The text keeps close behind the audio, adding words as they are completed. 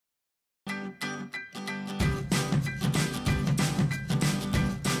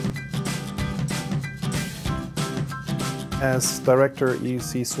As Director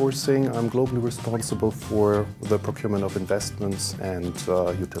EEC Sourcing, I'm globally responsible for the procurement of investments and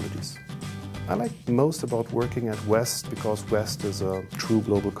utilities. I like most about working at West because West is a true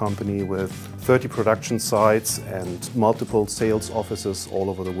global company with 30 production sites and multiple sales offices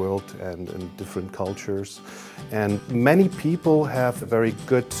all over the world and in different cultures. And many people have a very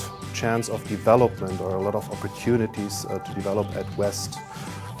good chance of development or a lot of opportunities to develop at West.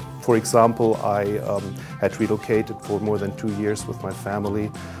 For example, I had relocated for more than 2 years with my family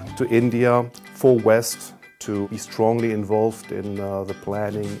to India for West to be strongly involved in the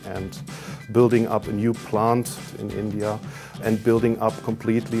planning and building up a new plant in India and building up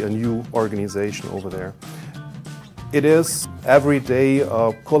completely a new organization over there. It is every day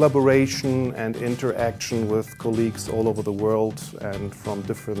collaboration and interaction with colleagues all over the world and from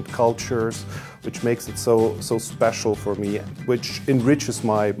different cultures, which makes it so special for me, which enriches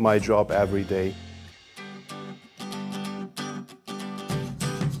my job every day.